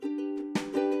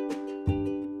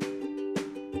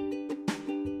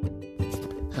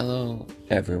Hello,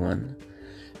 everyone,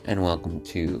 and welcome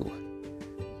to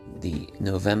the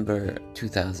November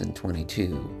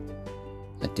 2022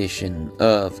 edition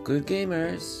of Good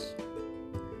Gamers.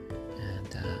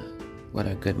 And what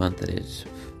a good month it is,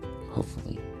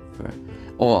 hopefully, for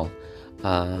all.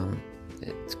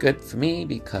 It's good for me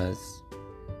because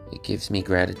it gives me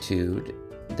gratitude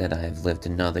that I've lived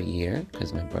another year,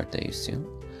 because my birthday is soon.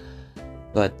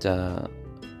 But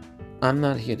I'm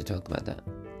not here to talk about that.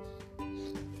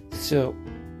 So,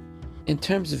 in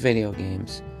terms of video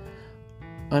games,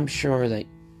 I'm sure that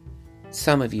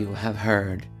some of you have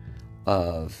heard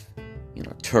of,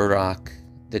 Turok,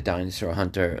 the Dinosaur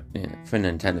Hunter for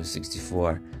Nintendo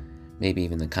 64, maybe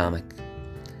even the comic.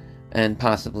 And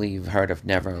possibly you've heard of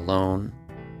Never Alone,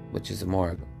 which is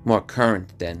more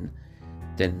current than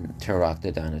Turok,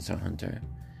 the Dinosaur Hunter.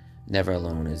 Never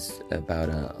Alone is about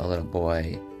a little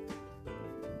boy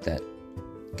that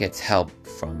gets help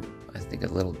from, I think, a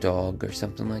little dog or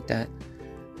something like that.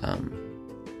 I'm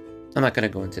not going to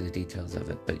go into the details of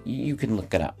it, but you can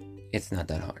look it up. It's not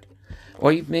that hard.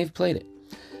 Or you may have played it.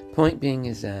 Point being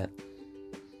is that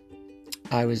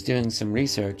I was doing some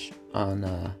research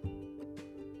on,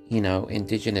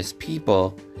 indigenous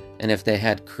people and if they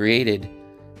had created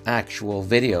actual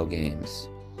video games,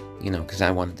 because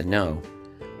I wanted to know.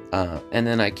 And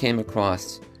then I came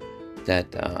across that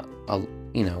a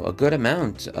good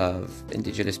amount of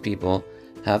indigenous people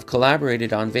have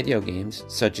collaborated on video games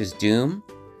such as Doom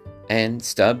and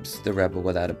Stubbs the Rebel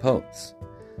Without a Pulse.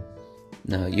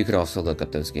 Now, you could also look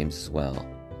up those games as well.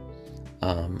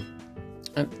 I'm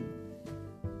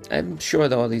sure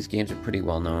that all these games are pretty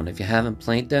well known. If you haven't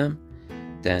played them,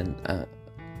 then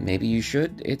maybe you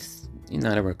should. It's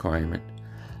not a requirement.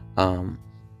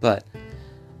 But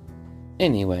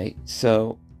anyway,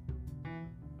 so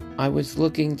I was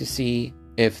looking to see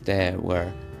if there were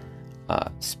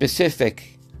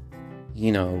specific,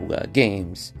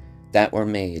 games that were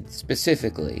made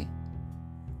specifically,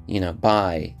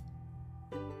 by,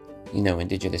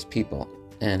 indigenous people.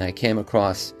 And I came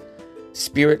across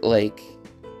Spirit Lake,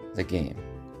 the game.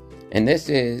 And this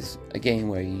is a game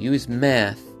where you use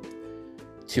math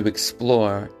to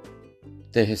explore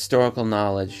the historical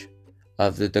knowledge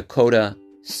of the Dakota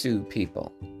Sioux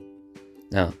people.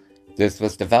 Now, this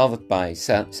was developed by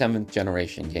 7th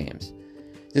Generation Games.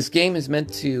 This game is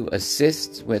meant to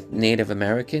assist with Native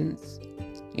Americans,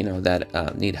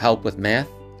 that need help with math.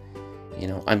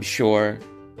 I'm sure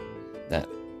that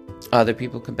other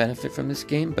people can benefit from this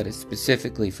game, but it's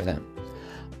specifically for them.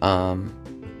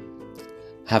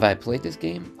 Have I played this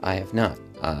game? I have not.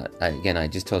 I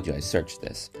just told you I searched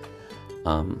this.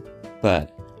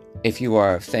 But if you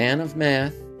are a fan of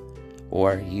math,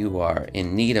 or you are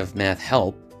in need of math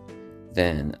help,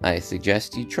 then I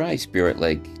suggest you try Spirit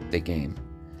Lake, the game.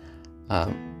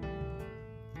 Now,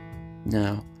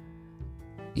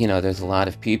 there's a lot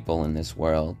of people in this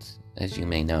world, as you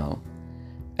may know,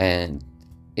 and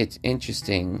it's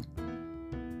interesting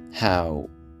how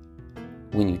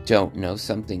when you don't know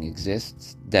something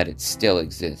exists, that it still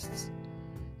exists.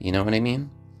 You know what I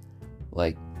mean?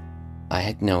 Like, I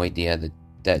had no idea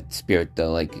that Spirit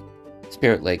Lake,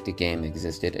 the game,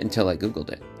 existed until I Googled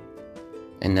it.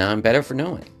 And now I'm better for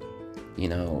knowing.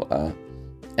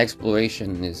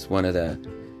 Exploration is one of the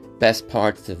best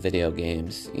parts of video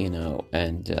games,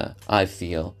 and I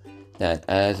feel that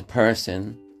as a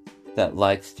person that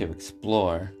likes to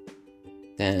explore,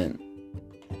 then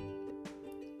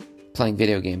playing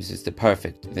video games is the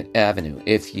perfect avenue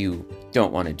if you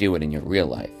don't want to do it in your real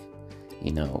life,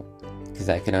 because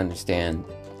I can understand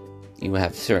you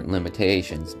have certain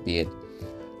limitations, be it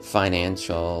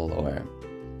financial or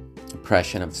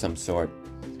oppression of some sort.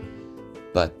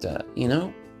 But,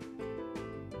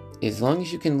 as long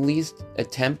as you can at least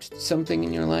attempt something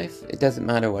in your life, it doesn't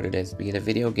matter what it is, be it a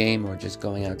video game or just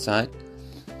going outside,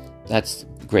 that's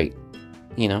great,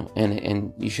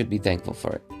 and you should be thankful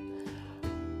for it.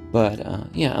 But,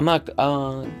 I'm not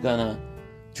gonna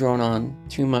drone on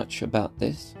too much about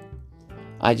this.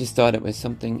 I just thought it was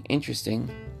something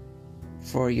interesting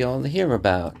for y'all to hear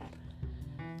about.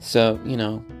 So,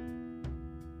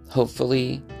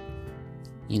 hopefully,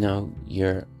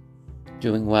 you're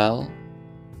doing well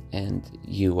and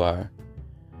you are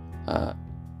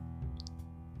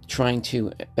trying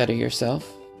to better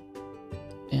yourself.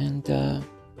 And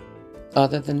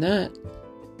other than that,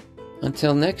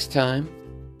 until next time,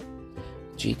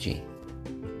 GG.